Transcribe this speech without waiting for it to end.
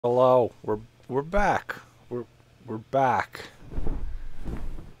Hello, we're back. We're back.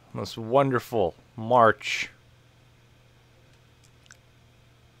 This wonderful March.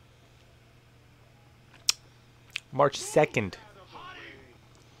 March 2nd.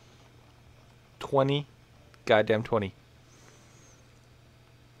 20 goddamn 20.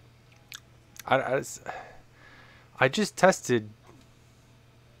 I, I just tested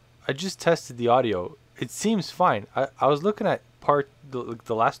the audio. It seems fine. I was looking at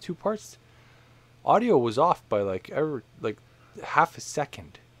the last two parts. Audio was off by like half a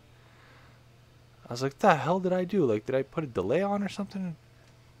second. I was like, the hell did I do? Like, did I put a delay on or something?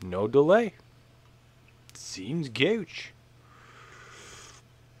 No delay. Seems gooch.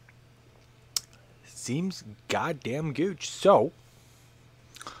 Seems goddamn gooch. So,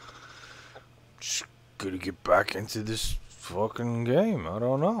 just gonna get back into this fucking game. I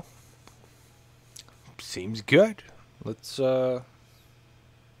don't know. Seems good. Let's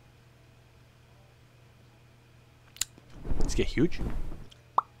get huge.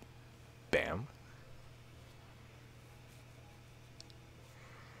 Bam.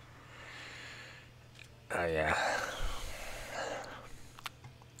 Oh yeah.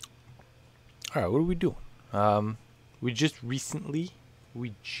 All right, what are we doing? We just recently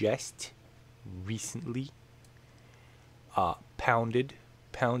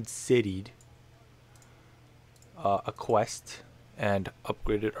pound city'd a quest and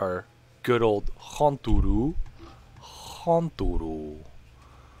upgraded our good old Hanturu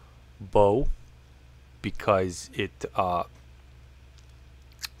bow because it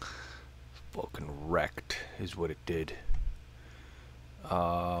fucking wrecked is what it did.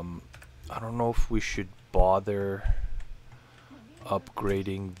 I don't know if we should bother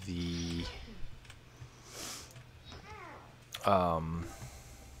upgrading the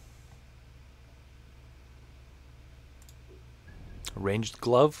ranged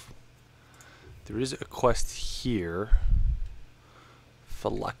glove. There is a quest here.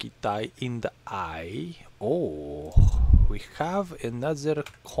 Falakita in the eye. Oh, we have another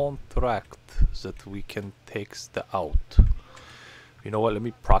contract that we can take out. You know what? Let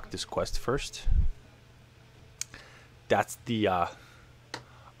me proc this quest first. That's the are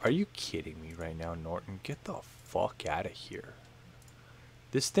you kidding me right now, Norton? Get the fuck out of here.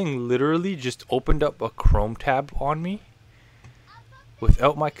 This thing literally just opened up a Chrome tab on me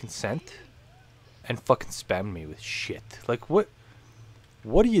without my consent and fucking spammed me with shit. Like, what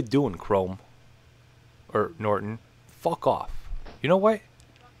are you doing, Chrome? Or Norton? Fuck off. You know what?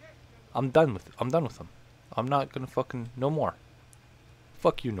 I'm done with them. I'm not gonna fucking no more.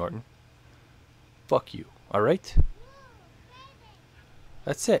 Fuck you, Norton. Fuck you. Alright?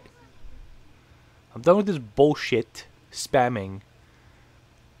 That's it. I'm done with this bullshit spamming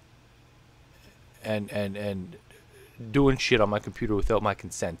and doing shit on my computer without my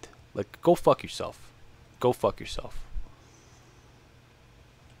consent. Like, go fuck yourself. Go fuck yourself.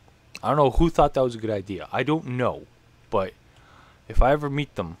 I don't know who thought that was a good idea. I don't know. But if I ever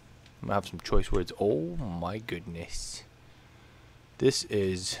meet them, I'm gonna have some choice words. Oh my goodness. This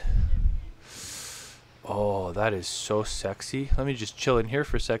is... Oh, that is so sexy. Let me just chill in here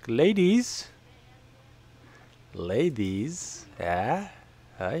for a sec. Ladies. Ladies. Yeah.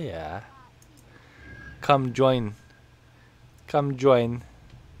 Oh yeah. Come join. Come join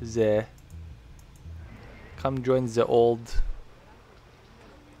the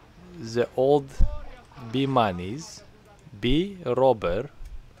old bee manies, bee robber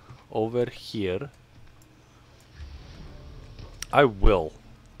over here. I will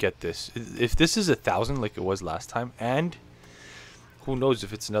get this. If this is 1,000 like it was last time, and who knows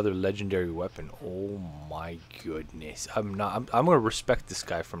if it's another legendary weapon. Oh my goodness. I'm gonna respect this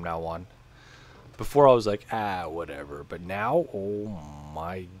guy from now on. Before I was like, whatever. But now, oh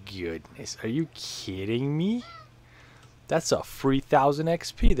my goodness. Are you kidding me? That's a free 1,000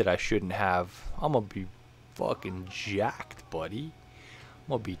 XP that I shouldn't have. I'm gonna be fucking jacked, buddy. I'm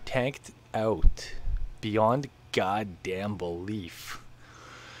gonna be tanked out. Beyond goddamn belief.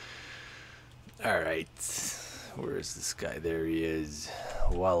 Alright. Where is this guy? There he is.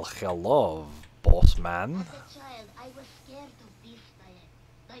 Well, hello, boss man. As a child, I was scared of beasts,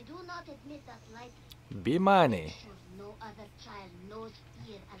 I do not admit that lightly. Be money. Sure no other child knows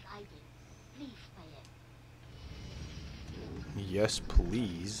fear as I did. Please, Payet. Yes,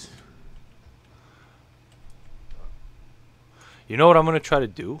 please. You know what I'm going to try to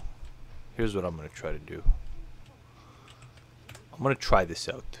do? Here's what I'm going to try to do. I'm going to try this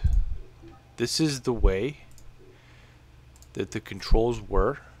out. This is the way that the controls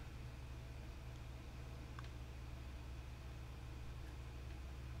were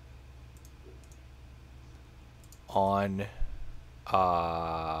on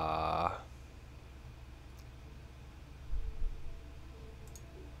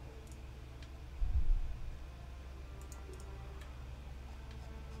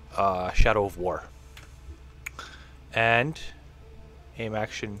Shadow of War. And aim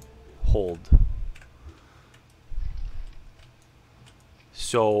action hold.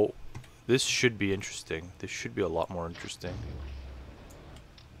 So this should be interesting. This should be a lot more interesting.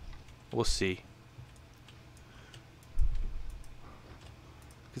 We'll see.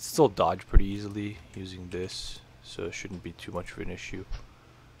 Could still dodge pretty easily using this, so it shouldn't be too much of an issue.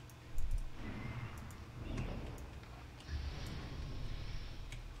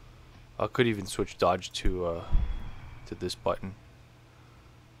 I could even switch dodge to this button.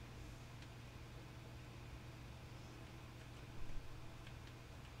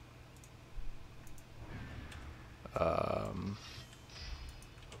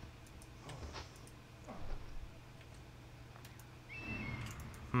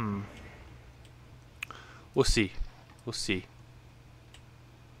 We'll see. We'll see.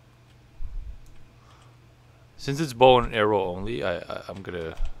 Since it's bow and arrow only, I'm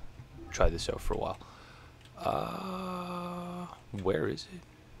gonna try this out for a while. Where is it?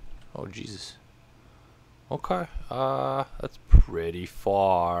 Oh Jesus. Okay. That's pretty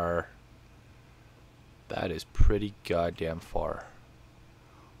far. That is pretty goddamn far.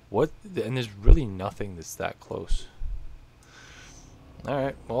 What? And there's really nothing that's that close.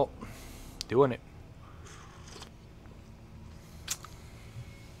 Alright, well, doing it.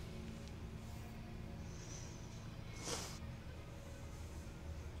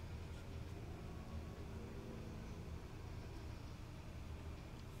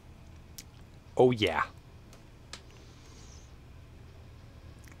 Oh yeah.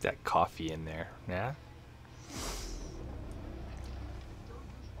 That coffee in there, yeah?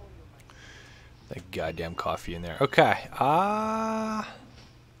 That goddamn coffee in there. Okay. How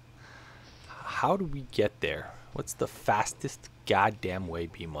do we get there? What's the fastest goddamn way,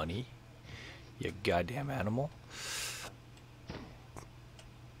 B-Money? You goddamn animal.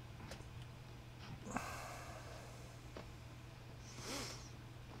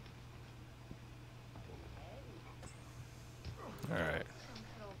 Alright.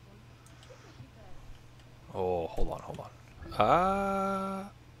 Oh, hold on, hold on.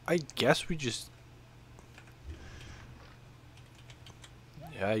 I guess we just...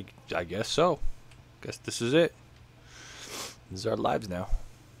 Yeah, I guess so. Guess this is it. This is our lives now.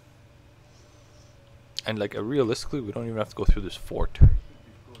 And like, realistically, we don't even have to go through this fort.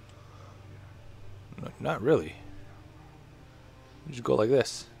 No, not really. We just go like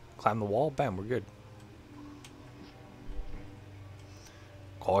this. Climb the wall, bam, we're good.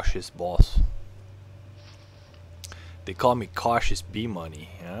 Cautious, boss. They call me Cautious B-Money,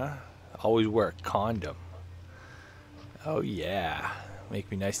 huh? Always wear a condom. Oh yeah.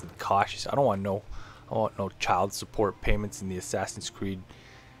 Make me nice and cautious. I want no child support payments in the Assassin's Creed.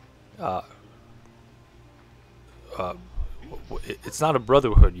 It's not a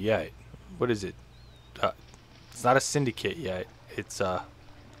brotherhood yet. What is it? It's not a syndicate yet. It's I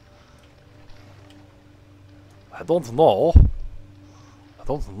don't know. I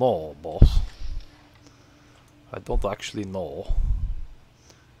don't know, boss. I don't actually know.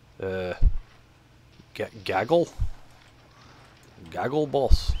 Gaggle? Gaggle,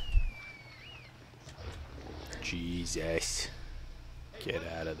 boss. Jesus. Get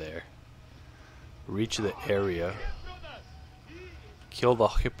out of there. Reach the area. Kill the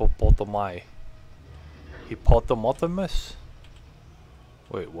hippopotami. Hippopotamus?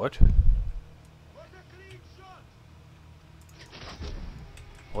 Wait, what?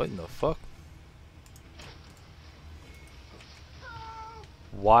 What in the fuck?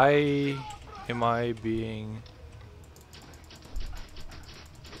 Why am I being...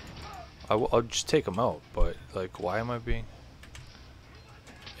 I'll just take them out, but like, why am I being...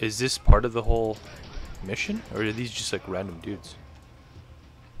 Is this part of the whole mission? Or are these just like random dudes?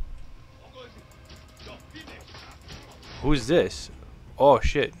 Who's this? Oh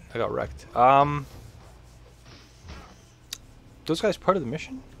shit, I got wrecked. Those guys part of the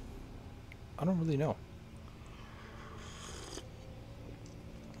mission? I don't really know.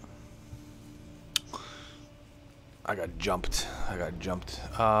 I got jumped.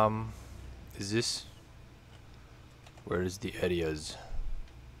 Is this... Where is the areas?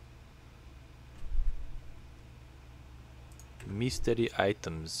 Mystery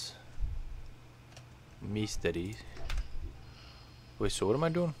items. Mystery. Wait, so what am I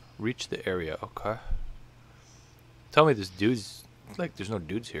doing? Reach the area, okay. Tell me this dude's... Like, there's no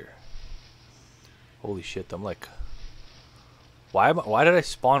dudes here. Holy shit, I'm like... Why did I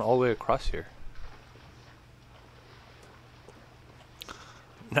spawn all the way across here?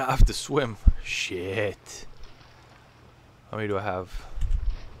 Now I have to swim. Shit. How many do I have?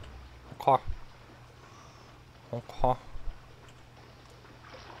 Okay. Okay.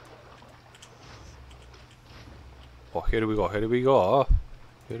 Oh, here we go. Here we go.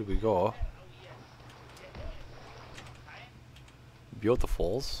 Here we go.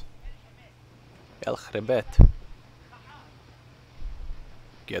 Beautifuls. El Khrebet.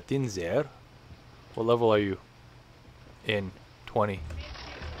 Get in there. What level are you? In 20.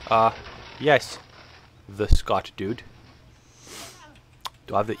 Yes. The Scott dude.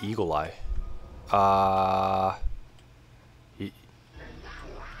 Do I have the eagle eye?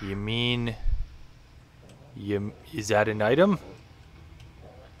 You mean... is that an item?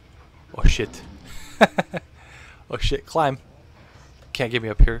 Oh shit. Oh shit, climb. Can't get me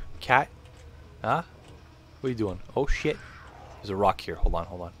up here. Cat? Huh? What are you doing? Oh shit. There's a rock here. Hold on,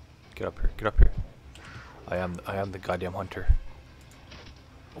 hold on. Get up here, get up here. I am the goddamn hunter.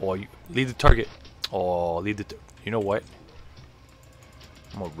 Oh, you lead the target. Oh, lead the you know what?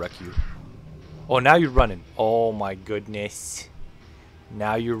 I'm gonna wreck you. Oh, now you're running. Oh my goodness.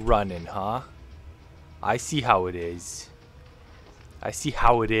 Now you're running, huh? I see how it is. I see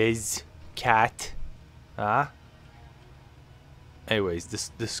how it is, cat. Huh? Anyways,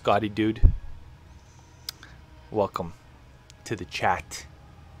 this Scotty dude. Welcome to the chat.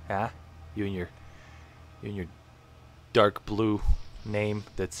 Huh? You and your dark blue name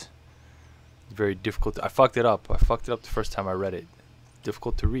that's very difficult. I fucked it up. I fucked it up the first time I read it.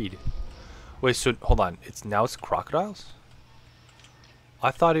 Difficult to read. Wait, so hold on. It's crocodiles?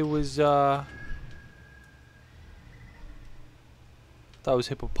 I thought it was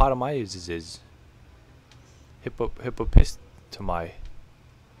hippopotami. Hippopistami.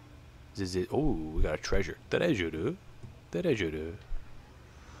 Oh, we got a treasure. Treasure.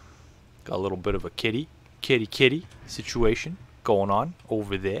 Got a little bit of a kitty situation going on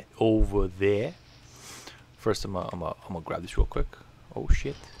over there. First, I'm gonna grab this real quick. Oh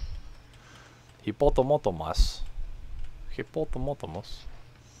shit. Hippopotamus.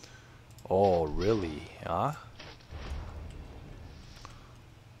 Oh really? Huh?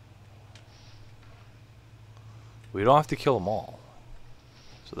 We don't have to kill them all,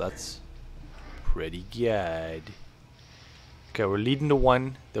 so that's pretty good. Okay, we're leading the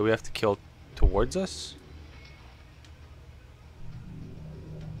one that we have to kill towards us.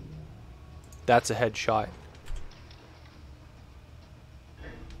 That's a headshot.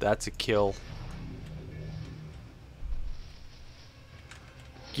 That's a kill.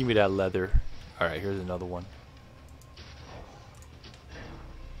 Give me that leather. Alright, here's another one.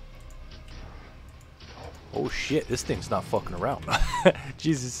 Oh shit, this thing's not fucking around.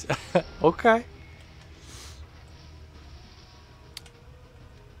 Jesus. Okay.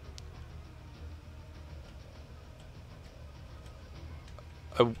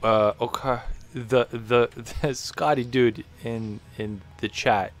 Okay. The Scotty dude in the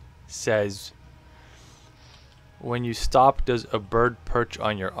chat says, when you stop, does a bird perch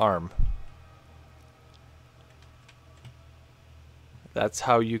on your arm? That's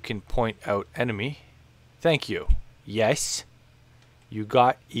how you can point out enemy. Thank you. Yes. You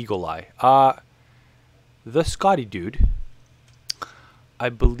got eagle eye. The Scotty dude, I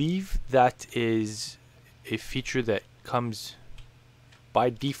believe that is a feature that comes by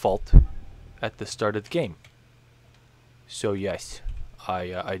default at the start of the game. So yes,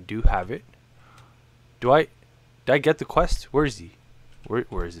 I do have it. Did I get the quest? Where is he?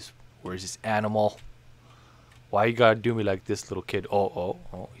 Where is this? Where is this animal? Why you gotta do me like this, little kid? Oh,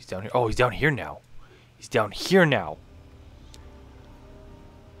 he's down here. Oh, he's down here now. He's down here now.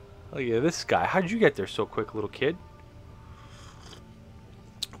 Look at this guy. How'd you get there so quick, little kid?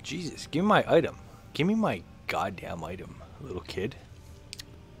 Jesus, give me my item. Give me my goddamn item, little kid.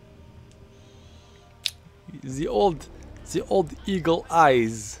 The old eagle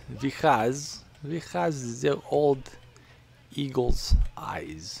eyes. We has the old eagle's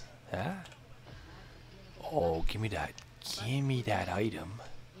eyes. Huh? Oh, give me that. Give me that item.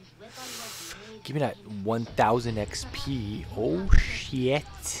 Give me that 1000 XP. Oh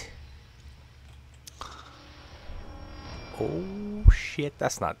shit. Oh shit.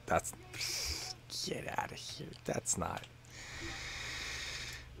 That's get out of here. That's not.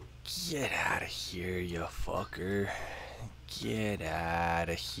 Get out of here, you fucker. Get out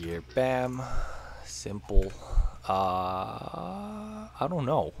of here. Bam. Simple. I don't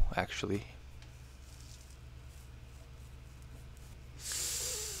know, actually.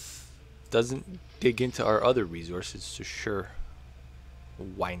 Doesn't dig into our other resources, so sure.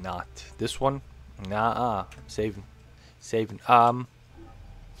 Why not? This one? Nah, saving.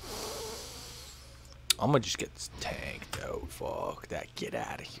 I'm gonna just get this tanked out. Fuck that. Get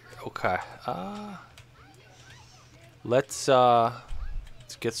out of here. Okay. Let's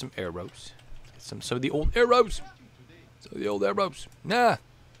get some arrows. Get some of the old arrows. Some of the old arrows. Nah.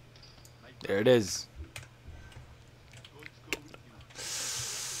 There it is.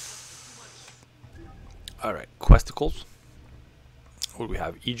 All right. Questicles. What do we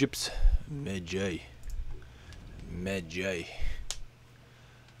have? Egypt's Medjay. Medjay.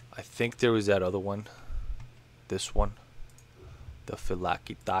 I think there was that other one. This one. The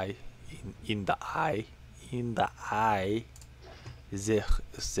Philakitai in the eye. In the eye. The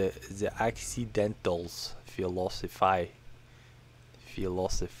accidentals philosophy.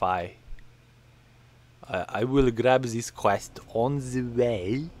 I will grab this quest on the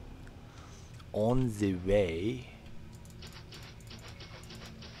way. On the way.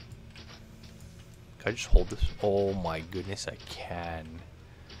 Can I just hold this? Oh my goodness, I can.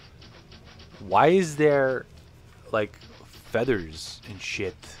 Why is there like feathers and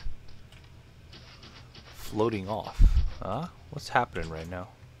shit floating off? Huh? What's happening right now?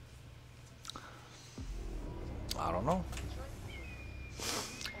 I don't know.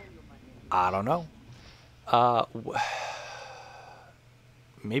 I don't know.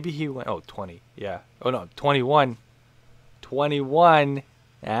 Maybe he went. Oh, 20. Yeah. Oh no, 21. 21.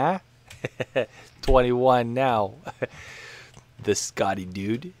 Huh? 21 now. The Scotty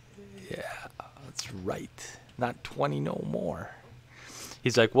dude. Yeah, that's right. Not 20 no more.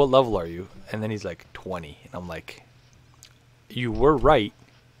 He's like, what level are you? And then he's like, 20. And I'm like, you were right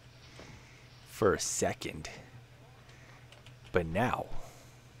for a second. But now,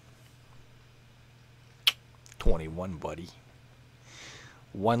 21, buddy.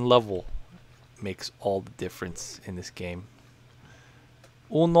 One level makes all the difference in this game.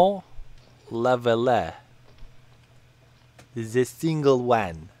 Uno level. The single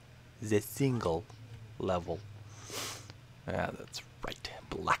one. The single level. Yeah, that's right.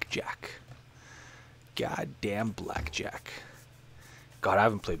 Blackjack. Goddamn blackjack. God, I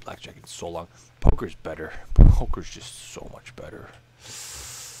haven't played blackjack in so long. Poker's better. Poker's just so much better.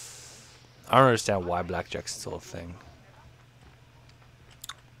 I don't understand why blackjack's still a thing.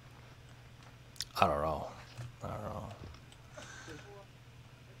 I don't know.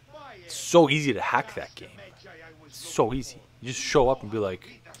 It's so easy to hack that game. It's so easy. You just show up and be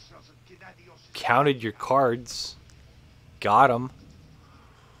like, counted your cards, got them.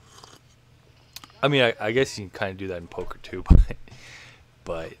 I mean, I guess you can kind of do that in poker too,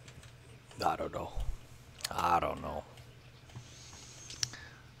 but I don't know.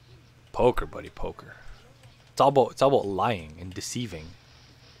 Poker, buddy, poker. It's all about lying and deceiving.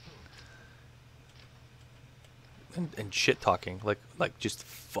 And shit talking, like just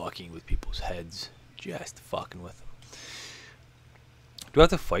fucking with people's heads, just fucking with them. Do I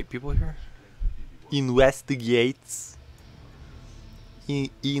have to fight people here? Investigates.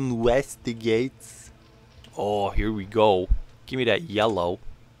 Investigates. Oh, here we go. Give me that yellow.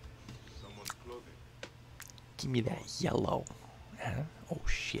 Give me that yellow. Huh? Oh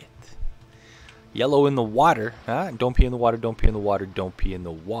shit. Yellow in the water. Huh? Don't pee in the water. Don't pee in the water. Don't pee in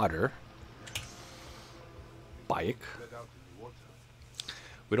the water.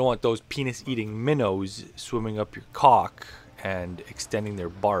 We don't want those penis-eating minnows swimming up your cock and extending their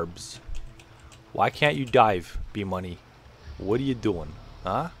barbs. Why can't you dive, B-Money? What are you doing?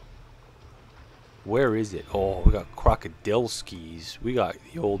 Huh? Where is it? Oh, we got crocodile skis. We got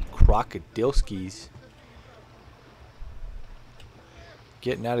the old crocodile skis.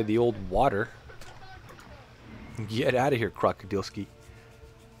 Getting out of the old water. Get out of here, crocodile ski.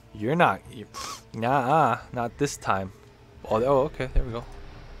 You're not. Nah, not this time. Oh, okay. There we go.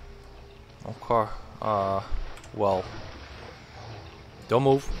 Okay. Well. Don't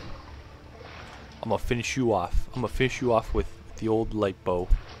move. I'm gonna finish you off. I'm gonna finish you off with the old light bow.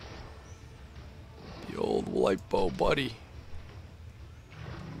 The old light bow, buddy.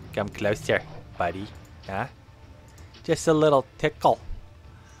 Come closer, buddy. Huh? Just a little tickle.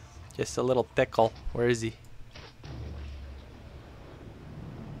 Just a little tickle. Where is he?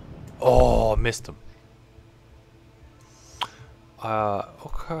 Oh, missed him.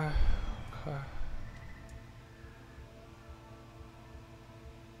 Okay.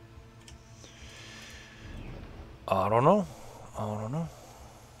 I don't know. I'm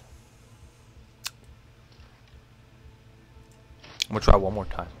gonna try one more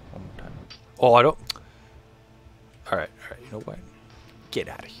time. Oh, I don't. Alright. You know what? Get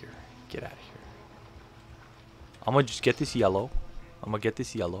out of here. I'm gonna just get this yellow.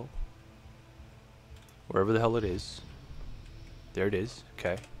 Wherever the hell it is. There it is.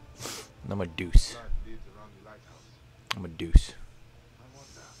 Okay. And I'm a deuce.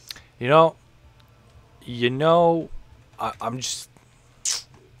 You know, You know, I'm just...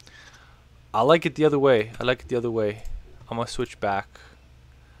 I like it the other way. I like it the other way. I'm gonna switch back.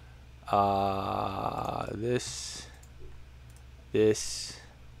 This.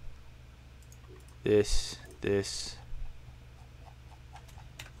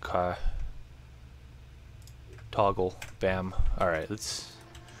 Okay. Toggle. Bam. All right.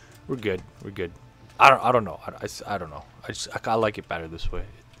 We're good. We're good. I don't know. I don't know. I like it better this way.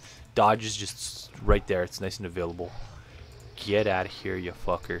 Dodge is just right there. It's nice and available. Get out of here, you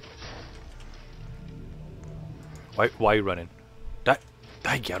fucker. Why are you running? Did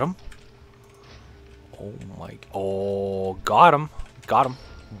I get him? Oh my. Oh, got him. Got him.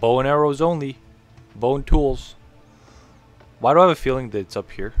 Bow and arrows only. Bow and tools. Why do I have a feeling that it's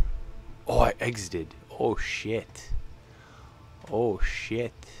up here? Oh, I exited. Oh shit. Oh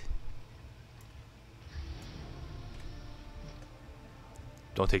shit.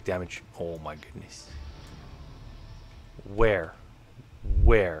 Don't take damage. Oh my goodness. Where?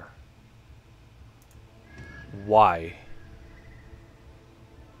 Where? Why?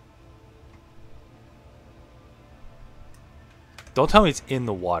 Don't tell me it's in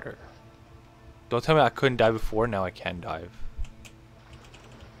the water. Don't tell me I couldn't dive before. Now I can dive.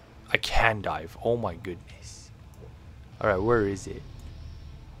 I can dive. Oh my goodness. Alright, where is it?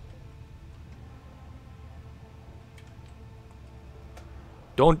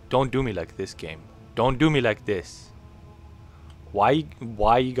 Don't do me like this, game. Don't do me like this. Why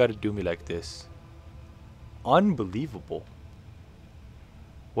you gotta do me like this? Unbelievable.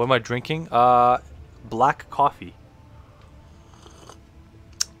 What am I drinking? Black coffee.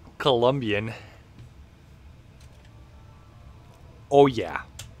 Colombian. Oh yeah.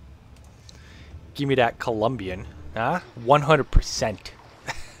 Give me that Colombian. Huh? 100%.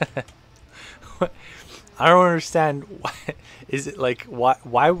 I don't understand. Is it like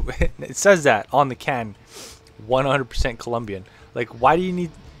why it says that on the can? 100% Colombian. Like why do you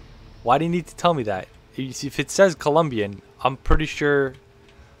need to tell me that? If it says Colombian, I'm pretty sure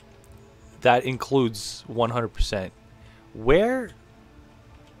that includes 100%. Where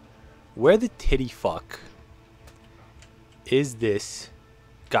the titty fuck is this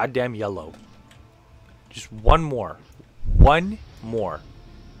goddamn yellow? Just one more. One more.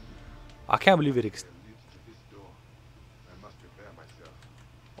 I can't believe it.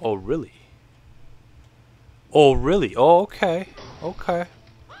 Oh, really? Oh, really? Oh, okay. Okay.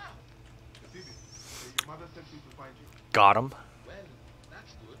 Got him.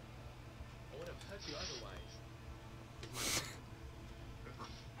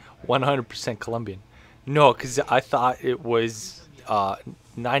 100% Colombian. No, because I thought it was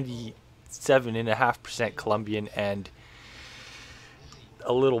 97.5% Colombian and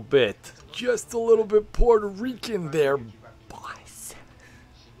a little bit, just a little bit Puerto Rican there, boys.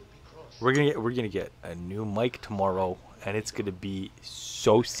 We're gonna get a new mic tomorrow, and it's gonna be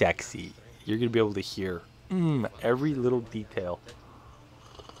so sexy. You're gonna be able to hear every little detail.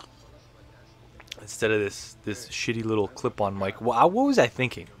 Instead of this shitty little clip-on mic. What was I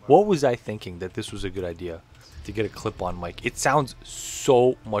thinking? What was I thinking that this was a good idea to get a clip-on mic? It sounds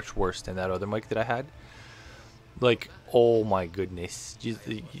so much worse than that other mic that I had. Like, oh my goodness.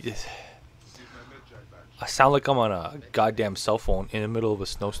 I sound like I'm on a goddamn cell phone in the middle of a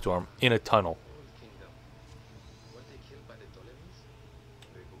snowstorm in a tunnel.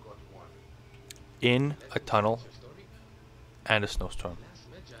 In a tunnel and a snowstorm.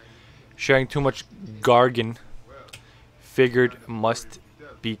 Sharing too much gargan. Figured must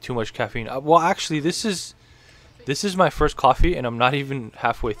be too much caffeine. Well, actually, this is my first coffee, and I'm not even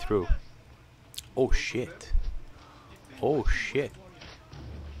halfway through. Oh shit! Oh shit!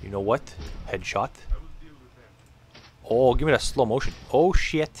 You know what? Headshot. Oh, give me that slow motion. Oh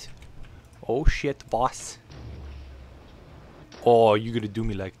shit! Oh shit, boss! Oh, you gonna do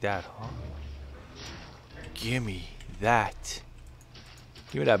me like that, huh? Give me that.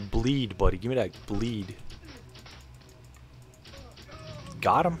 Give me that bleed, buddy. Give me that bleed.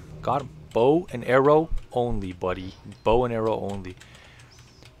 Got him. Got him. Bow and arrow only, buddy. Bow and arrow only.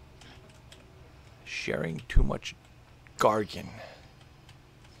 Sharing too much gargan.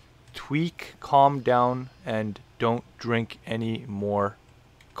 Tweak, calm down, and don't drink any more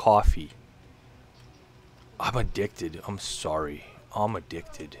coffee. I'm addicted. I'm sorry. I'm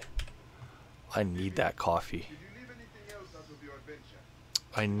addicted. I need that coffee.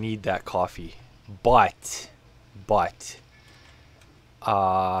 I need that coffee. But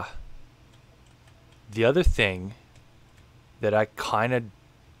the other thing that I kind of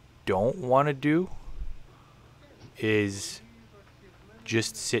don't want to do is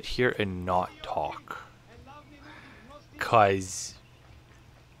just sit here and not talk. 'Cause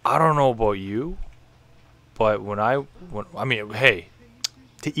I don't know about you, But I mean, hey,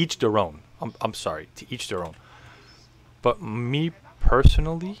 to each their own. I'm sorry, to each their own. But me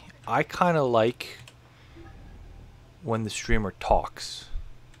personally, I kind of like when the streamer talks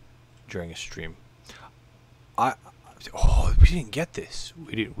during a stream. Oh, we didn't get this.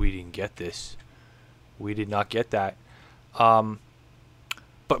 We didn't get this. We did not get that. But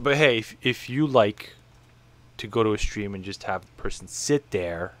hey, if you like to go to a stream and just have the person sit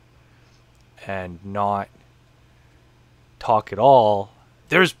there and not talk at all,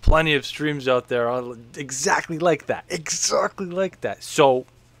 there's plenty of streams out there exactly like that. Exactly like that. So,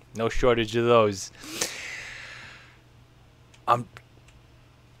 no shortage of those. I'm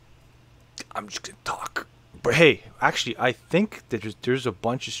just gonna talk. But hey, actually, I think that there's a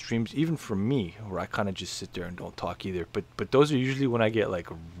bunch of streams, even for me, where I kind of just sit there and don't talk either. But those are usually when I get like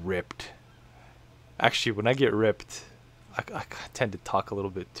ripped. Actually, when I get ripped, I tend to talk a little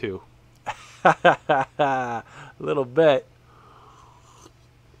bit too. A little bit.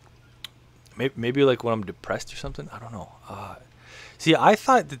 Maybe like when I'm depressed or something. I don't know. See, I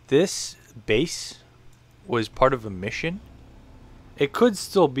thought that this base was part of a mission. It could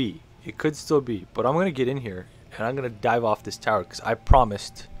still be. It could still be. But I'm going to get in here and I'm going to dive off this tower because I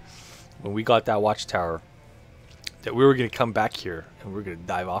promised when we got that watchtower that we were going to come back here and we're going to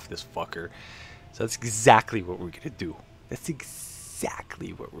dive off this fucker. So that's exactly what we're going to do. That's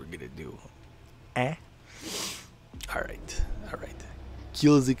exactly what we're going to do. Eh? Alright. Alright.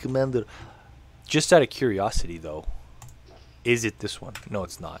 Kill the commander. Just out of curiosity though, is it this one? No,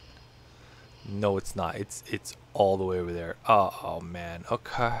 it's not. No, it's not. It's all the way over there. Oh man.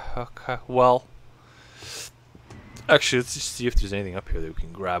 Okay. Okay. Well, actually, let's just see if there's anything up here that we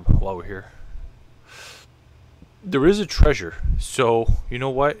can grab while we're here. There is a treasure. So, you know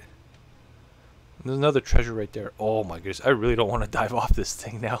what? There's another treasure right there. Oh my goodness. I really don't want to dive off this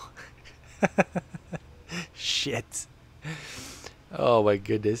thing now. Shit. Oh my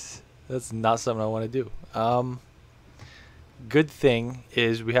goodness. That's not something I want to do. Good thing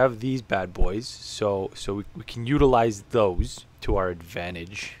is we have these bad boys, so we can utilize those to our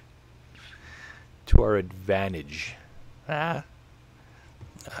advantage. To our advantage. Yeah.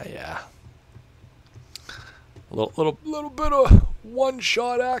 A little bit of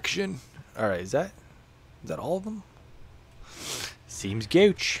one-shot action. All right, is that all of them? Seems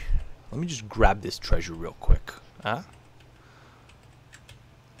gooch. Let me just grab this treasure real quick. Huh?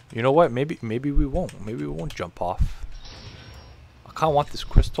 You know what? Maybe we won't. Maybe we won't jump off. I kind of want this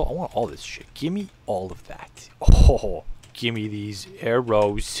crystal. I want all this shit. Give me all of that. Oh, give me these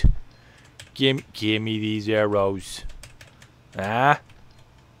arrows. Give me these arrows. Ah.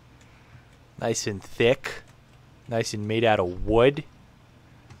 Nice and thick. Nice and made out of wood.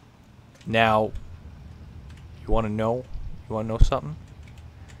 Now, you want to know? You want to know something?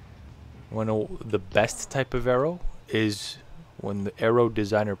 You want to know the best type of arrow is when the arrow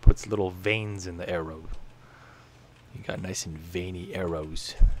designer puts little veins in the arrow. You got nice and veiny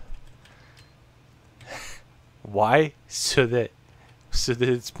arrows. Why? So that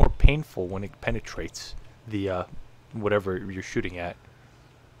it's more painful when it penetrates the whatever you're shooting at.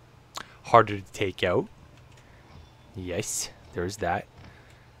 Harder to take out. Yes, there's that.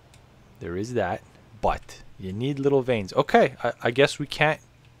 There is that. But you need little veins. Okay, I guess we can't.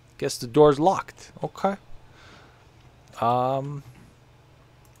 Guess the door's locked. Okay.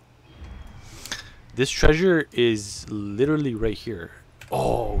 This treasure is literally right here.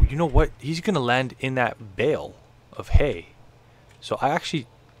 Oh, you know what? He's gonna land in that bale of hay. So I actually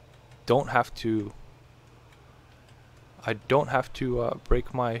don't have to. I don't have to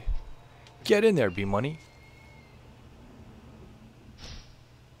break my. Get in there, B-Money.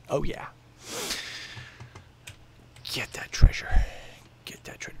 Oh yeah. Get that treasure. Get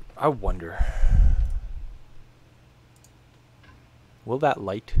that treasure. I wonder. Will that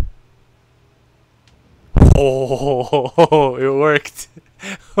light? Oh, it worked.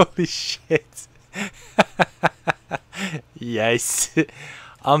 Holy shit. Yes.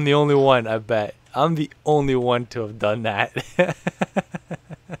 I'm the only one, I bet. I'm the only one to have done that.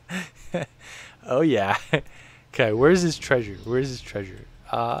 Oh, yeah. Okay, where's his treasure? Where's his treasure?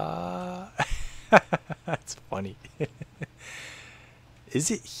 That's funny. Is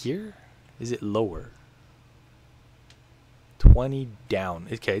it here? Is it lower? 20 down.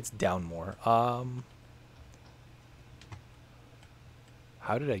 Okay, it's down more.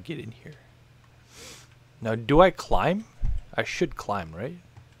 How did I get in here? Now, do I climb? I should climb, right?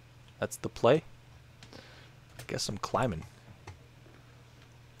 That's the play. I guess I'm climbing.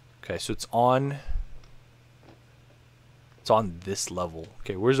 Okay, so it's on this level.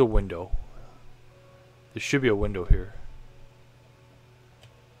 Okay, where's a window? There should be a window here.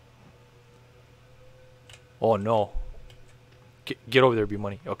 Oh no. Get over there, be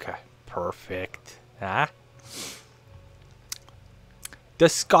money. Okay. Perfect. Huh? The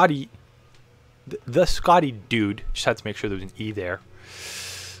Scotty dude. Just had to make sure there was an E there.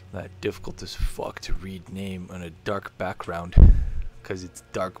 That difficult as fuck to read name on a dark background. Because it's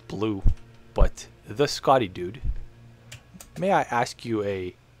dark blue. But the Scotty dude. May I ask you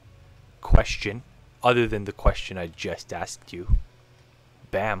a question? Other than the question I just asked you.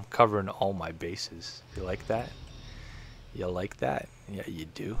 Bam. Covering all my bases. You like that? You like that? Yeah, you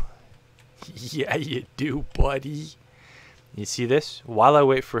do. Yeah, you do, buddy. You see this? While I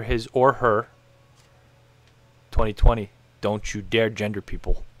wait for his or her 2020, don't you dare gender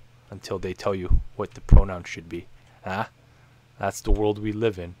people until they tell you what the pronoun should be. Huh? That's the world we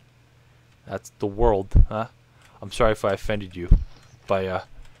live in. That's the world, huh? I'm sorry if I offended you by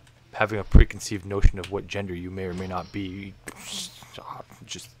having a preconceived notion of what gender you may or may not be.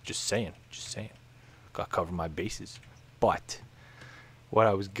 Just saying. Gotta cover my bases. But what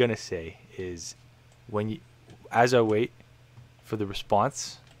I was gonna say is, as I wait for the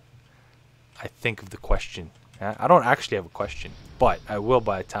response, I think of the question. I don't actually have a question, but I will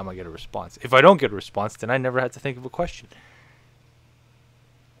by the time I get a response. If I don't get a response, then I never had to think of a question.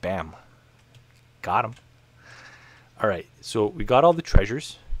 Bam. Got him. Alright, so we got all the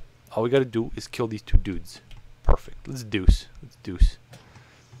treasures. All we gotta do is kill these two dudes. Perfect. Let's deuce.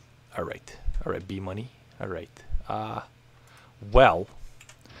 Alright, B money. Alright. Well,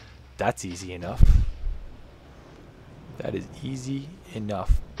 that's easy enough. That is easy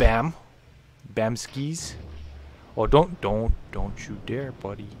enough. Bam. Bam skis. Oh, don't you dare,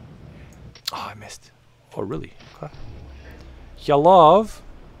 buddy. Oh, I missed. Oh, really? Okay. Yeah, love.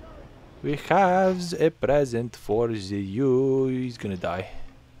 We have a present for you. He's gonna die.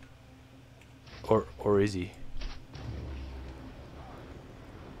 Or is he?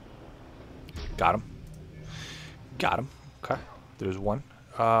 Got him. Okay. There's one.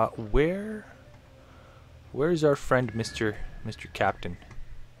 Where's our friend Mr. Captain?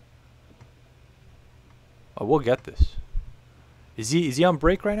 Oh, we'll get this. Is he on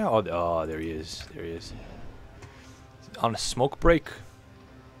break right now? Oh, there he is. On a smoke break.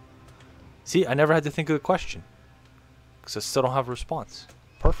 See, I never had to think of the question. Because I still don't have a response.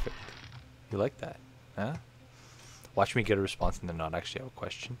 Perfect. You like that? Huh? Watch me get a response and then not actually have a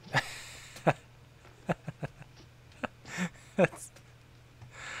question.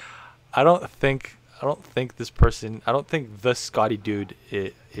 I don't think this person, I don't think the Scotty dude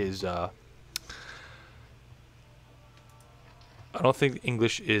is I don't think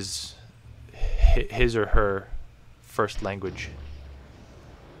English is his or her first language.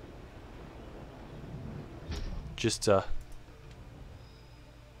 Just a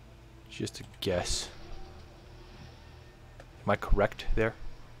guess. Am I correct there?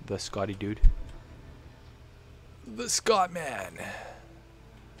 The Scotty dude. The Scott man.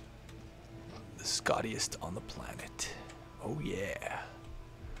 The Scottiest on the planet. Oh yeah.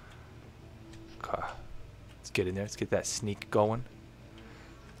 Okay. Let's get in there. Let's get that sneak going.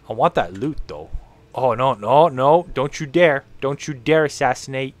 I want that loot though. Oh no. Don't you dare. Don't you dare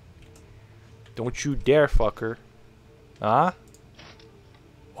assassinate. Don't you dare, fucker. Huh?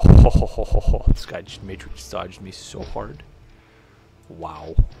 Oh, this guy just matrix dodged me so hard.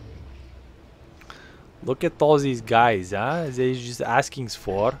 Wow. Look at all these guys, huh? They're just asking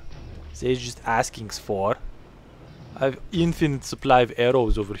for. I have infinite supply of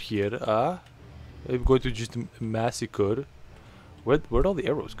arrows over here, huh? I'm going to just massacre. Where'd all the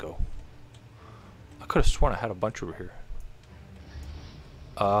arrows go? I could have sworn I had a bunch over here.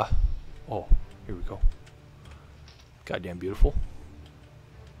 Oh, here we go. Goddamn beautiful.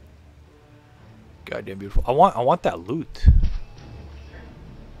 I want that loot.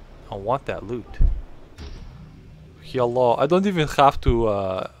 Hello. I don't even have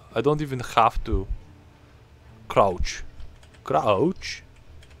to crouch. I'm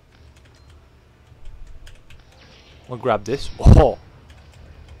gonna grab this. Oh.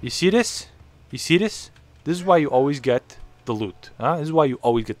 You see this? This is why you always get the loot. Huh?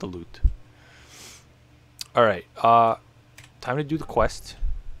 Alright, time to do the quest.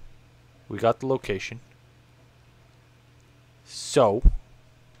 We got the location. So,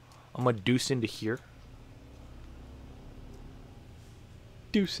 I'm gonna deuce into here.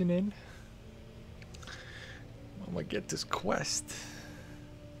 Deucing in. I'm gonna get this quest.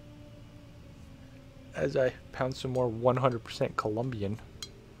 As I pound some more 100% Colombian.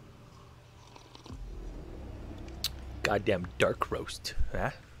 Goddamn dark roast,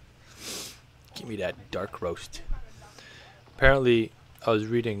 huh? Give me that dark roast. Apparently, I was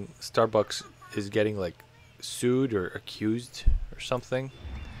reading Starbucks is getting like sued or accused or something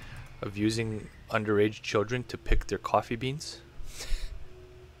of using underage children to pick their coffee beans.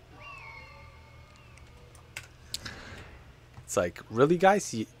 It's like, really,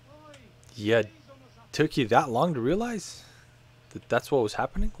 guys? Yeah, took you that long to realize that that's what was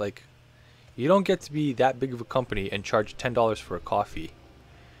happening? Like, you don't get to be that big of a company and charge $10 for a coffee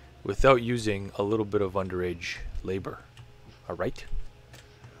without using a little bit of underage labor. Alright?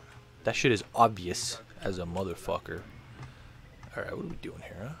 That shit is obvious as a motherfucker. Alright, what are we doing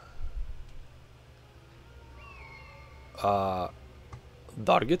here, huh?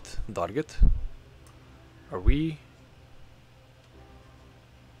 Darget. Are we...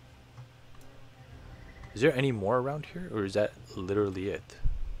 Is there any more around here? Or is that literally it?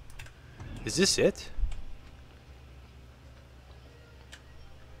 Is this it?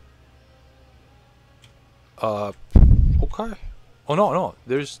 Okay. Oh no.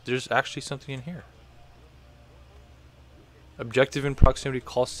 There's actually something in here. Objective in proximity,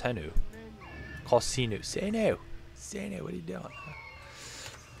 call Senu. Call Senu. Senu, what are you doing?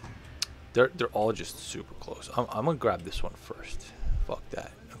 They're all just super close. I'm gonna grab this one first. Fuck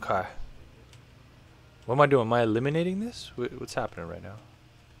that. Okay. What am I doing? Am I eliminating this? What's happening right now?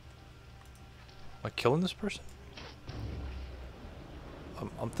 Am I killing this person?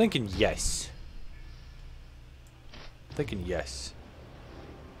 I'm thinking yes.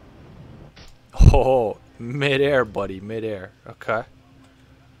 Oh, midair, buddy, midair. Okay.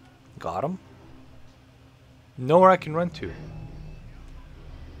 Got him. Nowhere I can run to.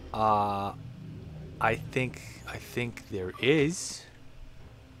 I think there is.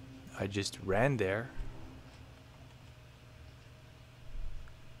 I just ran there.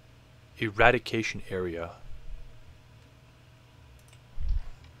 Eradication area.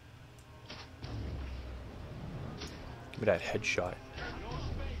 Give me that headshot.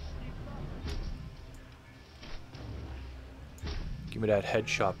 Give me that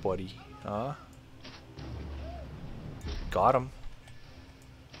headshot, buddy. Huh? Got him.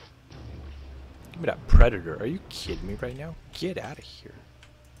 Give me that predator. Are you kidding me right now? Get out of here.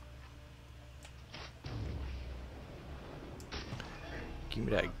 Give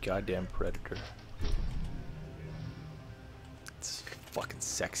me that goddamn predator. It's fucking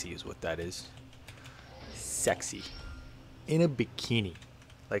sexy is what that is. Sexy. In a bikini.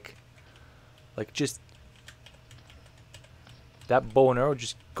 Like just that bow and arrow,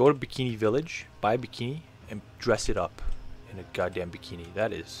 just go to Bikini Village, buy a bikini, and dress it up in a goddamn bikini.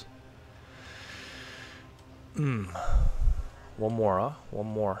 That is. One more, huh? One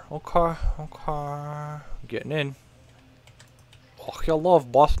more. Okay. Getting in. Oh, hello,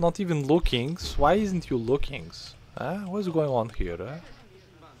 boss. Not even looking. Why isn't you looking? Huh? What's going on here? Huh?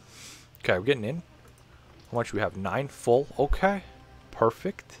 Okay, we're getting in. How much we have? 9 full. Okay.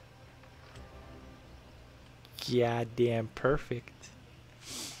 Perfect. Goddamn perfect.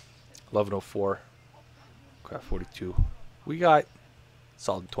 11:04. Okay, 42. We got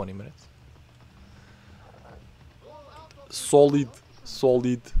solid 20 minutes. Solid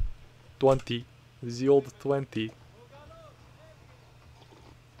 20. The old 20.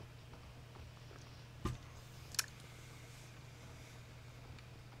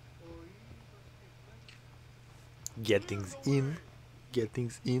 Get things in.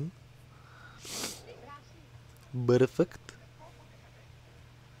 Perfect.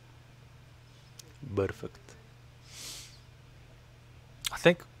 I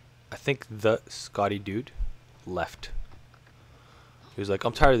think the Scotty dude left. He was like,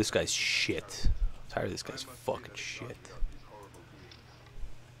 I'm tired of this guy's shit. I'm tired of this guy's fucking shit.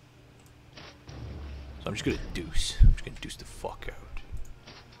 So I'm just gonna deuce. I'm just gonna deuce the fuck out.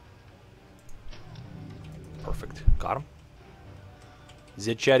 Perfect. Got him.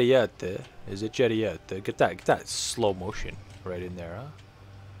 Ziceriette. Get that slow motion right in there, huh?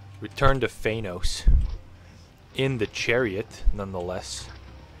 Return to Phanos. In the chariot, nonetheless.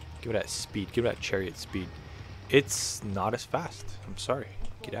 Give it that speed. Give it that chariot speed. It's not as fast. I'm sorry.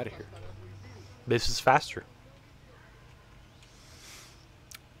 Get out of here. This is faster.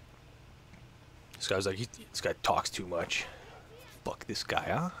 This guy's like, this guy talks too much. Fuck this guy,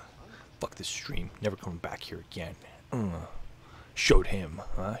 huh? Fuck this stream. Never coming back here again. Showed him,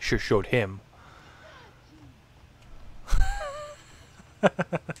 huh? Sure showed him.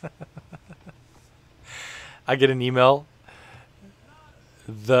 I get an email.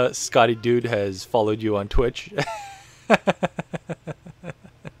 The Scotty dude has followed you on Twitch.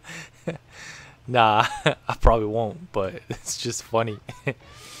 Nah, I probably won't, but it's just funny.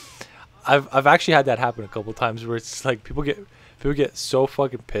 I've actually had that happen a couple times where it's like people get so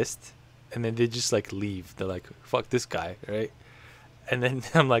fucking pissed and then they just like leave. They're like, fuck this guy, right? And then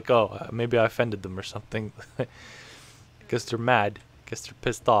I'm like, oh, maybe I offended them or something. Because they're mad Guess they're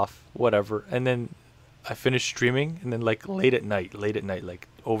pissed off. Whatever. And then I finish streaming, and then like late at night, like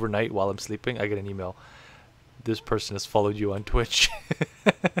overnight while I'm sleeping, I get an email. This person has followed you on Twitch.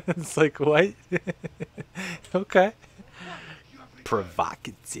 It's like, what? Okay.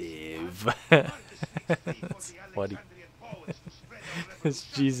 Provocative. That's funny. It's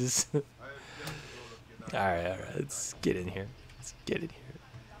Jesus. Alright, let's get in here.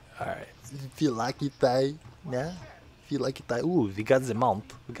 Alright. Feel like it, I? Yeah? Feel like it, I? Ooh, we got the mount.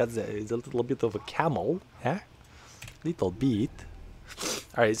 It's a little bit of a camel. Huh? Little bit.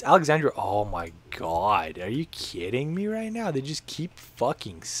 Alright, it's Alexandria. Oh my god. Are you kidding me right now? They just keep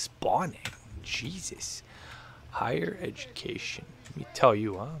fucking spawning. Jesus. Higher education. Let me tell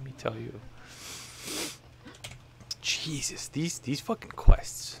you, huh? Let me tell you. Jesus, these fucking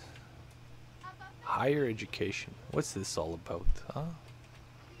quests. Higher education. What's this all about, huh?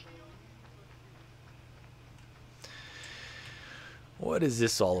 What is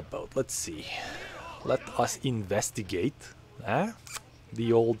this all about? Let's see. Let us investigate. Huh?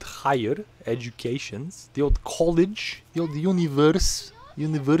 The old higher educations. The old college. The old university.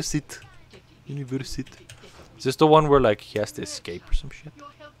 Is this the one where like he has to escape or some shit?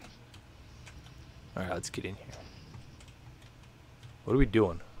 Alright, let's get in here. What are we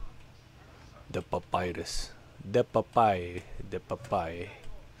doing? The papyrus. The papaya. The papaya.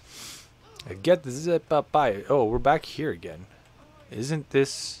 I get this is a papaya. Oh, we're back here again. Isn't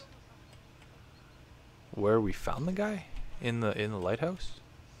this where we found the guy? In the lighthouse?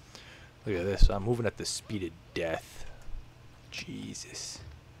 Look at this. I'm moving at the speed of death. Jesus.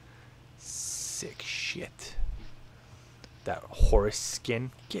 Sick shit. That horse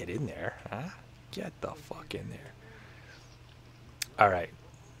skin. Get in there, huh? Get the fuck in there. Alright.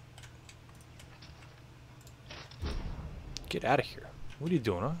 Get out of here. What are you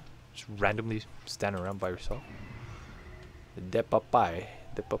doing, huh? Just randomly standing around by yourself? The papai.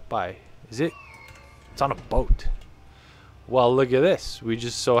 The papai. Is it? It's on a boat. Well, look at this. We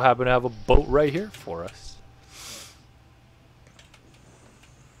just so happen to have a boat right here for us.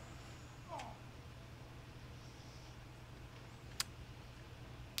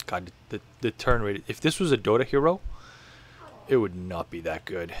 God, the turn rate. If this was a Dota hero, it would not be that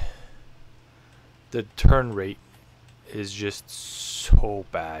good. The turn rate is just so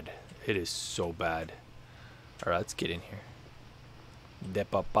bad. It is so bad. Alright, let's get in here. De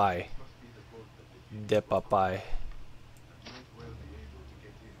papai. De papai.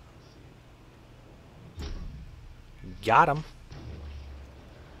 Got him.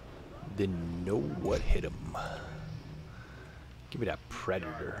 Didn't know what hit him. Give me that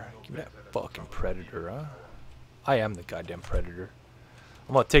predator. Give me that fucking predator, huh? I am the goddamn predator.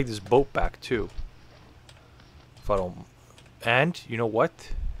 I'm gonna take this boat back too. If I don't. And you know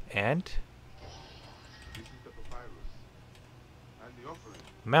what? And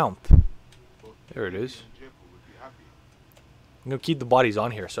mount. There it is. I'm gonna keep the bodies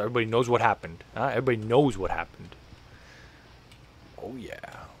on here so everybody knows what happened. Everybody knows what happened. Oh yeah.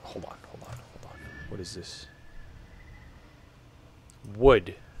 Hold on. What is this?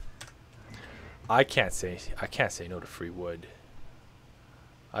 Wood. I can't say no to free wood.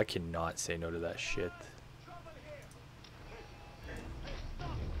 I cannot say no to that shit.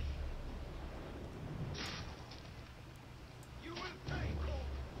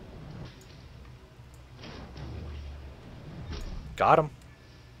 Got him.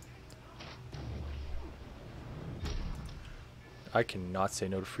 I cannot say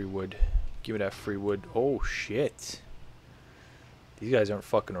no to free wood. Give me that free wood. Oh shit. These guys aren't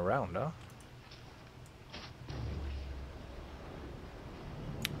fucking around, huh?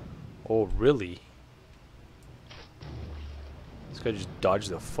 Oh really? This guy just dodged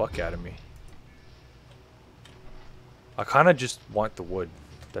the fuck out of me. I kinda just want the wood.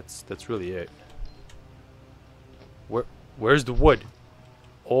 That's really it. Where's the wood?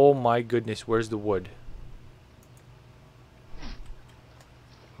 Oh my goodness, where's the wood?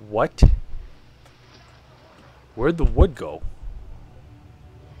 What? Where'd the wood go?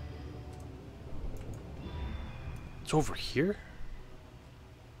 It's over here?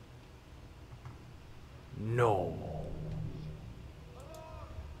 No.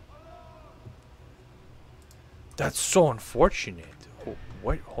 That's so unfortunate. Oh,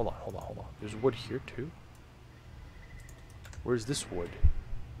 wait, hold on. There's wood here too? Where's this wood?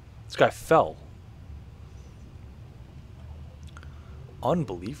 This guy fell.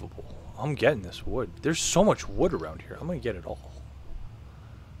 Unbelievable. I'm getting this wood. There's so much wood around here. I'm gonna get it all.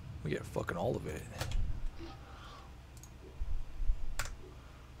 I'm gonna get fucking all of it.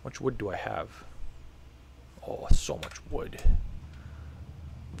 How much wood do I have? Oh, so much wood.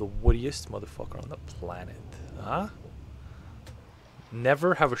 The woodiest motherfucker on the planet. Huh?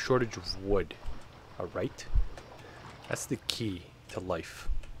 Never have a shortage of wood. Alright? That's the key to life.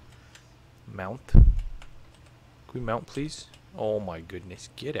 Mount. Can we mount, please? Oh my goodness.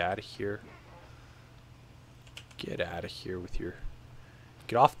 Get out of here. Get out of here with your...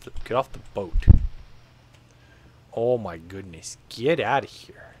 Get off the boat. Oh my goodness. Get out of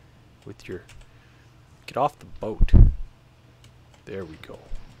here with your... Get off the boat. There we go.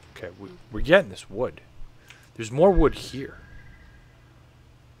 Okay, we're getting this wood. There's more wood here.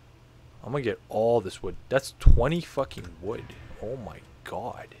 I'm gonna get all this wood. That's 20 fucking wood. Oh my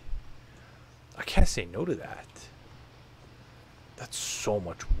god. I can't say no to that. That's so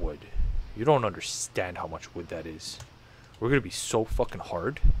much wood. You don't understand how much wood that is. We're gonna be so fucking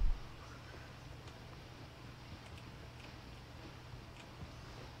hard.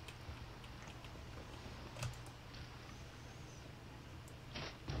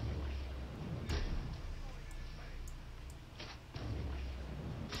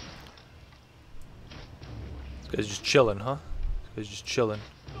 This guy's just chilling, huh? This guy's just chilling.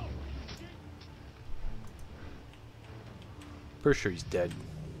 Pretty sure he's dead.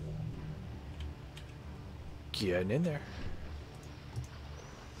 Getting in there.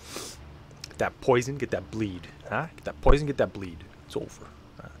 Get that poison, get that bleed. Huh? Get that poison, get that bleed. It's over.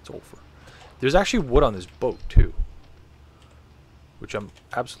 It's over. There's actually wood on this boat, too. Which I'm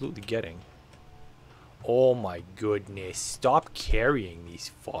absolutely getting. Oh my goodness. Stop carrying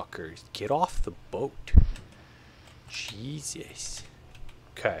these fuckers. Get off the boat. Jesus.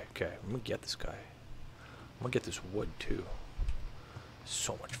 Okay, okay. I'm gonna get this guy. I'm gonna get this wood, too.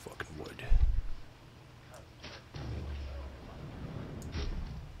 So much fucking wood.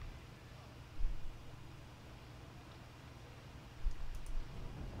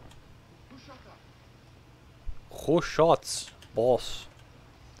 Who shots, boss?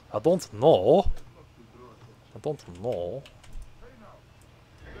 I don't know. I don't know.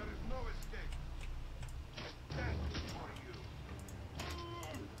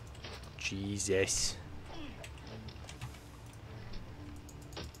 Jesus.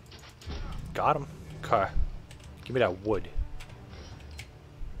 Got him. Okay. Give me that wood.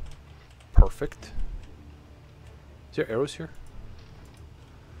 Perfect. Is there arrows here?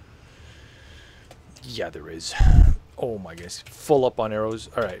 Yeah, there is. Oh my goodness. Full up on arrows.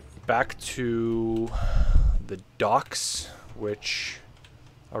 Alright. Back to the docks, which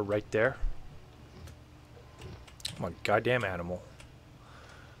are right there. Come on, goddamn animal.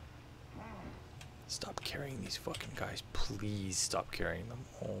 Stop carrying these fucking guys. Please stop carrying them.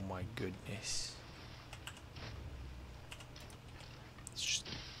 Oh my goodness. Let's just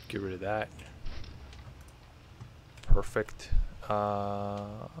get rid of that. Perfect.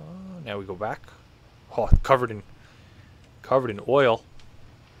 Now we go back. Oh, covered in oil.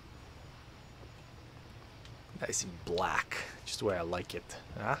 Nice and black. Just the way I like it.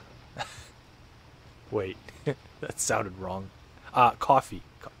 Huh? Wait. That sounded wrong. Coffee.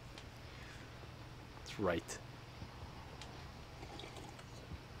 That's right.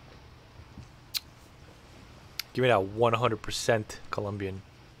 Give me that 100% Colombian.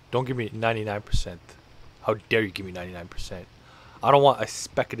 Don't give me 99%. How dare you give me 99%? I don't want a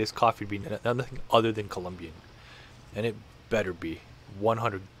speck of this coffee to be nothing other than Colombian. And it better be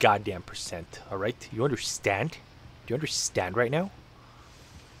 100 goddamn percent. Alright? You understand? Do you understand right now?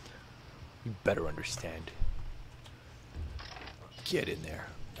 You better understand. Get in there.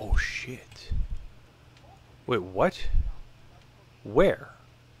 Oh shit. Wait, what? Where?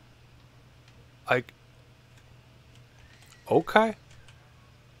 Okay.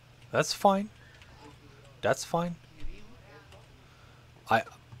 That's fine. That's fine. I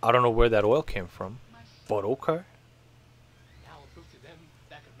don't know where that oil came from, but okay.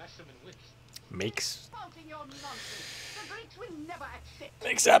 Makes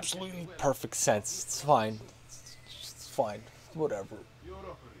absolutely perfect sense. It's fine. It's fine. Whatever.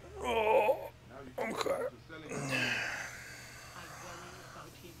 Oh, okay.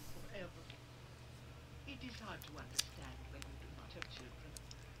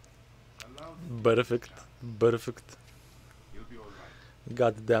 Perfect. Perfect.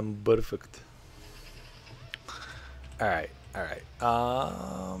 Goddamn perfect. Alright, alright.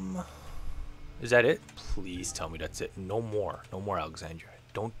 Is that it? Please tell me that's it. No more. No more Alexandria.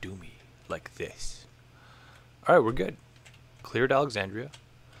 Don't do me like this. Alright, we're good. Cleared Alexandria.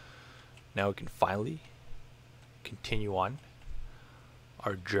 Now we can finally continue on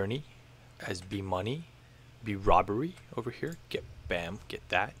our journey as Be Money, Be Robbery over here. Get bam, get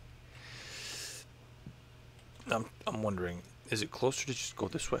that. I'm wondering, is it closer to just go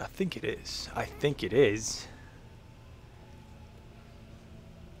this way? I think it is. I think it is.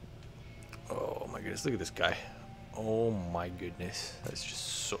 Oh my goodness, look at this guy. Oh my goodness. That's just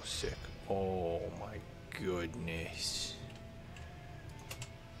so sick. Oh my goodness.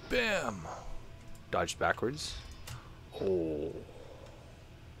 Bam! Dodge backwards. Oh.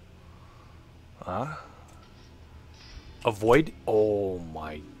 Huh? Avoid. Oh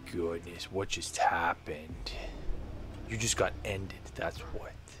my goodness. What just happened? You just got ended. That's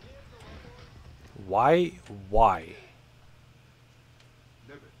what. Why? Why?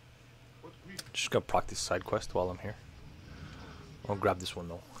 Just gonna proc this side quest while I'm here. I'll grab this one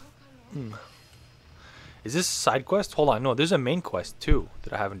though. Is this a side quest? Hold on, no, there's a main quest too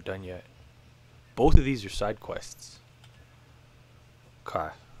that I haven't done yet. Both of these are side quests. Okay.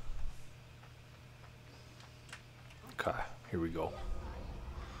 Okay, here we go.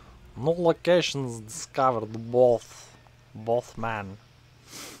 No locations discovered, both man.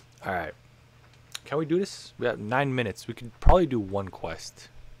 Alright. Can we do this? We have 9 minutes. We could probably do one quest.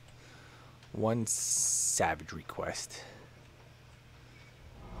 One savagery quest.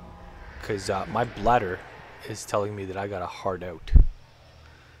 Because my bladder is telling me that I got a hard out.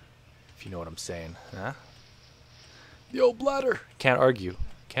 If you know what I'm saying. Huh? The old bladder. Can't argue.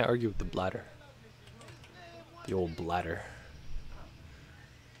 Can't argue with the bladder. The old bladder.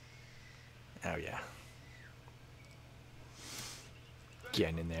 Oh yeah.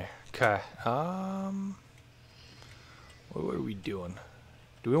 Getting in there. Okay. What are we doing?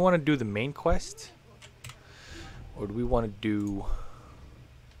 Do we want to do the main quest? Or do we want to do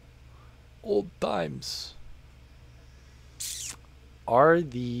old times? Are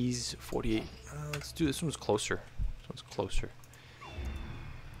these 48? Let's do this one's closer. This one's closer.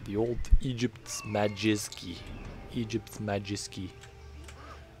 The old Egypt's Majiski. Egypt's Majiski.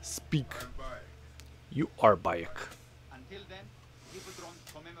 Speak. You are Bayek. Until then, Hippodrome's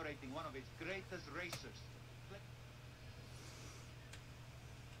commemorating one of its greatest racers.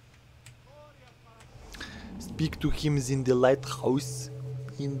 Speak to him in the lighthouse.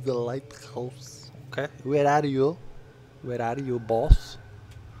 In the lighthouse. Okay. Where are you? Where are you, boss?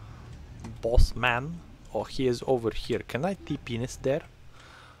 Boss man? Oh, he is over here. Can I TP there?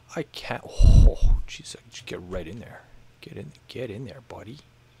 I can't. Oh, jeez. Just get right in there. Get in there, buddy.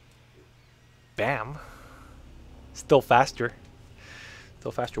 Bam. Still faster.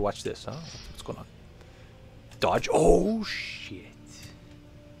 Still faster. Watch this, huh? What's going on? Dodge. Oh, shit.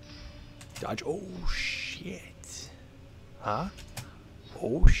 Dodge. Oh, shit. Huh?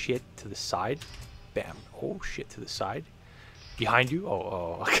 Oh, shit. To the side. Bam. Oh, shit. To the side. Behind you.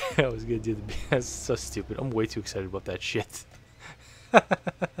 Oh, okay. I was going to do the... That's so stupid. I'm way too excited about that shit.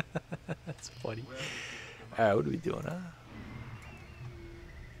 That's funny. Alright, what are we doing, huh?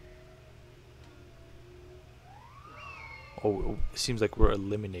 Oh, it seems like we're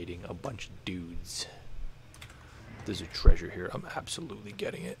eliminating a bunch of dudes. There's a treasure here. I'm absolutely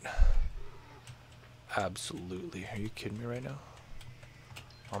getting it. Absolutely. Are you kidding me right now?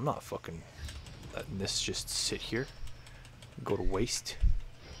 I'm not fucking letting this just sit here. Go to waste.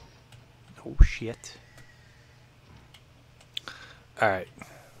 Oh, shit. Alright.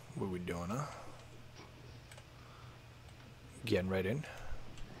 What are we doing, huh? Getting right in?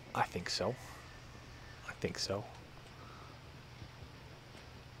 I think so. I think so.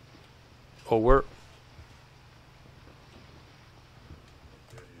 Oh, we're...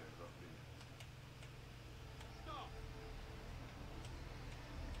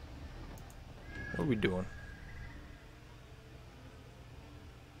 What are we doing?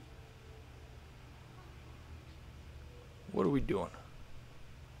 What are we doing?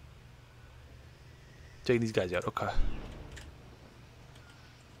 Taking these guys out. Okay.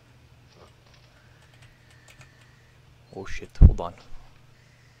 Oh shit. Hold on.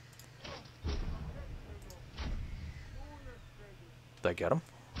 Did I get him?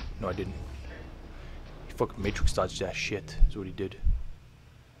 No, I didn't. He fucking matrix dodged that shit. Is what he did.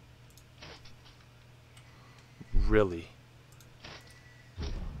 Really?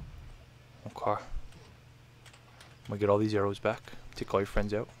 Okay. I'm gonna get all these arrows back. Take all your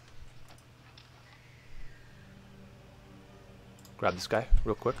friends out. Grab this guy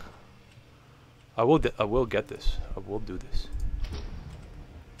real quick. I will get this. I will do this.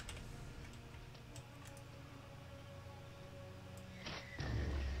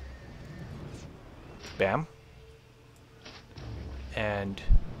 Bam. And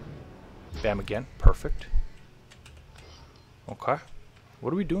bam again. Perfect. Okay.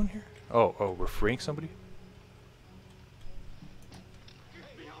 What are we doing here? Oh, we're freeing somebody?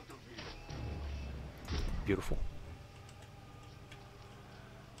 Beautiful.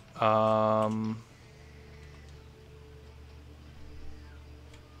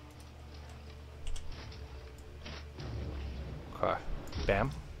 Okay.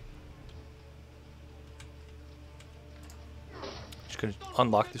 Bam. Can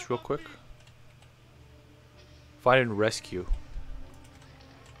unlock this real quick. Find and rescue.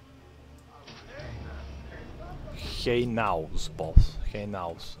 Hey nows, boss. Hey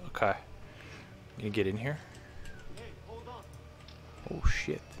nows. Okay. Gonna get in here. Oh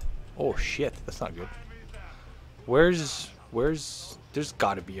shit. Oh shit. That's not good. Where's there's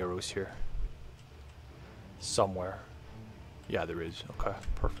gotta be arrows here. Somewhere. Yeah, there is. Okay,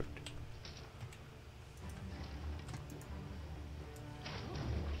 perfect.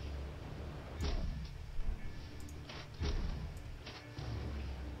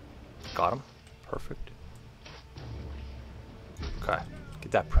 Got him. Perfect. Okay,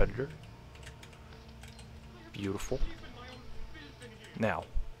 get that predator. Beautiful. Now,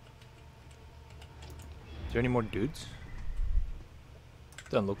 is there any more dudes?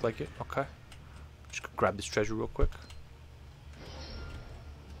 Doesn't look like it. Okay. Just grab this treasure real quick.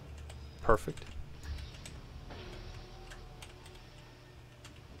 Perfect.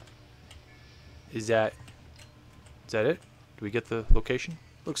 Is that it? Do we get the location?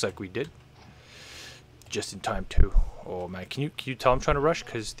 Looks like we did. Just in time too. Oh man, can you tell I'm trying to rush?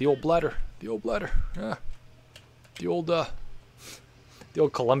 Cause the old bladder, yeah, the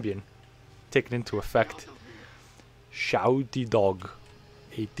old Columbian, taken into effect. Shouty dog,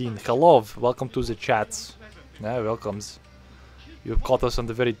 18. Hello, welcome to the chats. Yeah, welcomes. You've caught us on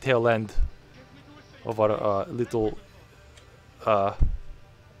the very tail end of our little.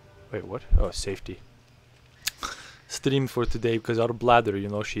 Wait, what? Oh, safety. Stream for today because our bladder, you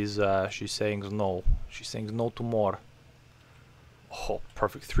know, she's saying no. She's saying no to more. Oh,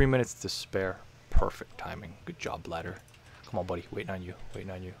 perfect. 3 minutes to spare. Perfect timing. Good job, bladder. Come on, buddy. Waiting on you.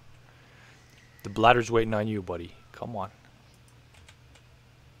 Waiting on you. The bladder's waiting on you, buddy. Come on.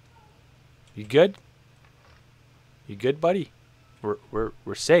 You good? You good, buddy?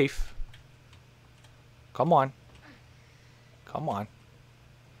 We're safe. Come on. Come on.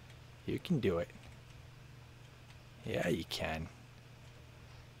 You can do it. Yeah, you can.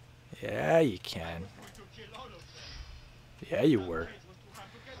 Yeah, you can. Yeah, you were.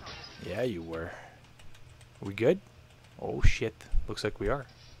 Yeah, you were. We good? Oh, shit. Looks like we are.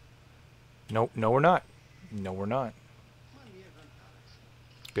 No, we're not. No, we're not.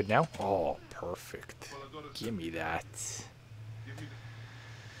 Good now? Oh, perfect. Give me that.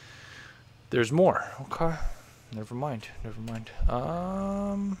 There's more. Okay. Never mind. Never mind.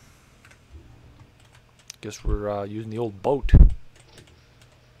 Guess we're using the old boat.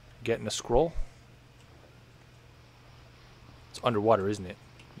 Getting a scroll. It's underwater, isn't it?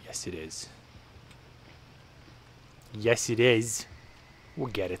 Yes, it is. Yes, it is.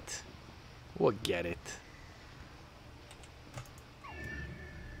 We'll get it. We'll get it.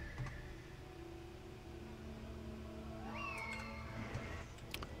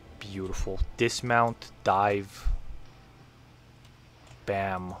 Beautiful. Dismount, dive.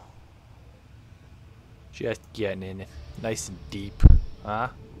 Bam. Just getting in it. Nice and deep. Huh?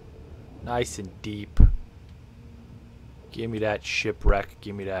 Nice and deep. Give me that shipwreck.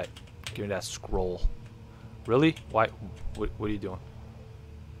 Give me that scroll. Really? Why? What are you doing?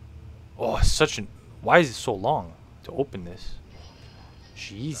 Oh, such an... Why is it so long to open this?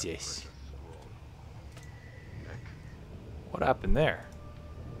 Jesus. What happened there?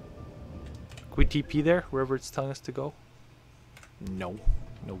 Can we TP there? Wherever it's telling us to go? No.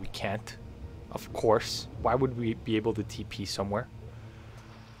 No, we can't. Of course. Why would we be able to TP somewhere?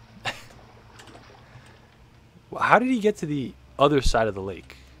 How did he get to the other side of the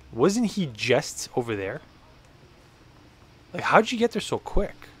lake? Wasn't he just over there? Like, how'd you get there so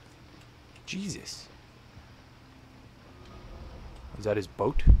quick? Jesus. Is that his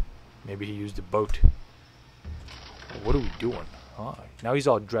boat? Maybe he used a boat. What are we doing? Oh, now he's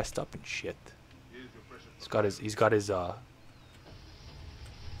all dressed up and shit. He's got his oh,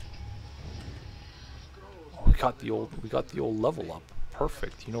 we got the old level up.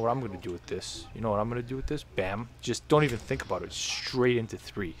 Perfect. You know what I'm gonna do with this? You know what I'm gonna do with this? Bam. Just don't even think about it. Straight into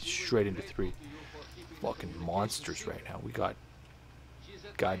 3. Straight into 3. Fucking monsters right now. We got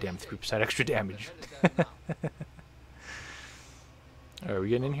goddamn 3% extra damage. Alright, are we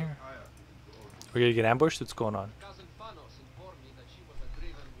getting in here? We're gonna get ambushed? What's going on?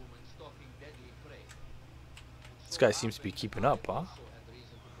 This guy seems to be keeping up, huh?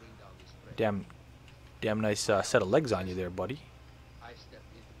 Damn nice set of legs on you there, buddy.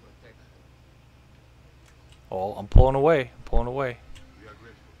 Oh, I'm pulling away. I'm pulling away.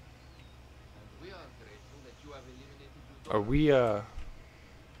 Are we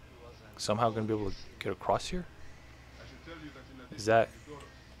somehow gonna be able to get across here? Is that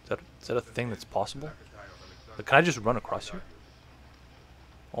a thing that's possible? Like, can I just run across here?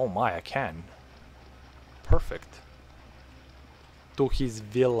 Oh my, I can. Perfect. To his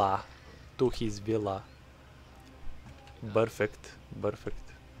villa. To his villa. Perfect. Perfect.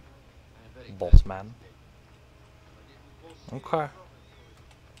 Boss man. Okay.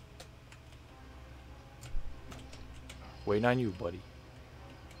 Waiting on you, buddy.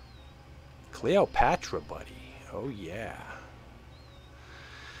 Cleopatra, buddy. Oh, yeah.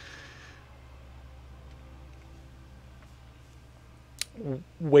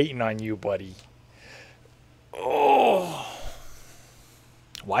 Waiting on you, buddy. Oh.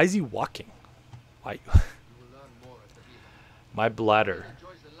 Why is he walking? Why? My bladder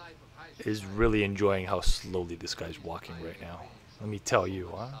is really enjoying how slowly this guy's walking right now. Let me tell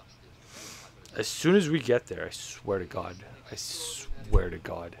you, huh? As soon as we get there, I swear to God. I swear to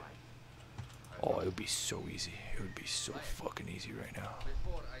God. Oh, it would be so easy. It would be so fucking easy right now.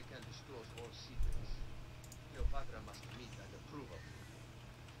 Before I can disclose all secrets, Cleopatra must meet and approve of me.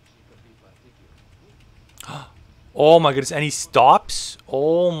 She could be particular. Oh my goodness, and he stops?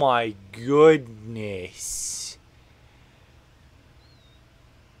 Oh my goodness.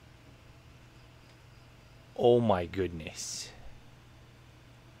 Oh my goodness.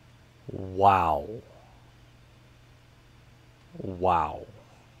 Wow. Wow.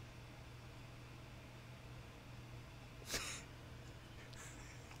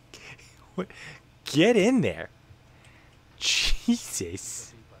 Get in there.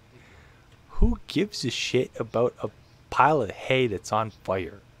 Jesus. Who gives a shit about a pile of hay that's on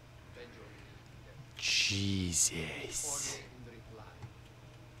fire? Jesus.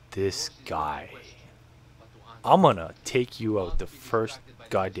 This guy. I'm gonna take you out the first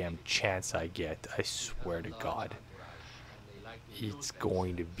goddamn chance I get. I swear to God. It's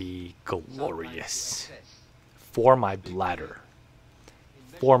going to be glorious. For my bladder.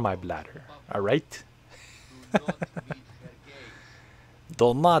 For my bladder. Alright?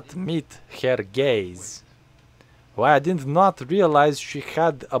 Do not meet her gaze. Well, I did not realize she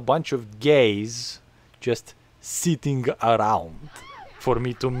had a bunch of gays just sitting around for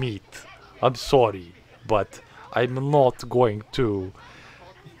me to meet. I'm sorry, but I'm not going to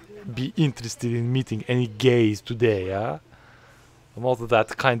be interested in meeting any gays today, huh? I'm not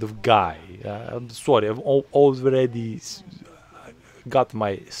that kind of guy. I'm sorry, I've already got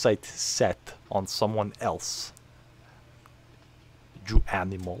my sight set on someone else. You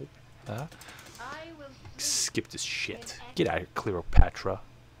animal. Huh? Skip this shit. Get out of here, Cleopatra.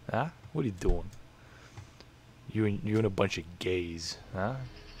 Huh? What are you doing? You and a bunch of gays. Huh?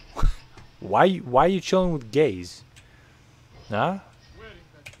 Why are you chilling with gays? Huh?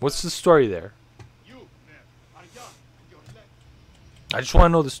 What's the story there? I just want to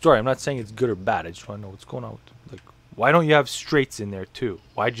know the story. I'm not saying it's good or bad. I just want to know what's going on. Like, why don't you have straights in there too?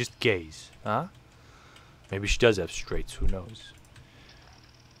 Why just gays? Huh? Maybe she does have straights. Who knows?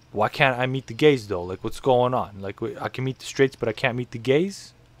 Why can't I meet the gays though? Like, what's going on? Like, I can meet the straights, but I can't meet the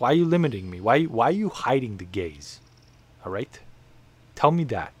gays? Why are you limiting me? Why are you hiding the gays? All right, tell me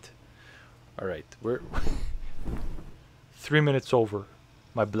that. All right, we're 3 minutes over.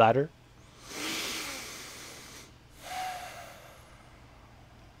 My bladder.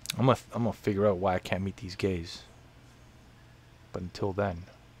 I'm gonna figure out why I can't meet these gays. But until then,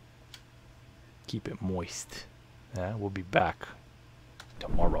 keep it moist. Yeah, we'll be back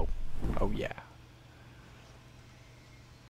tomorrow. Oh yeah.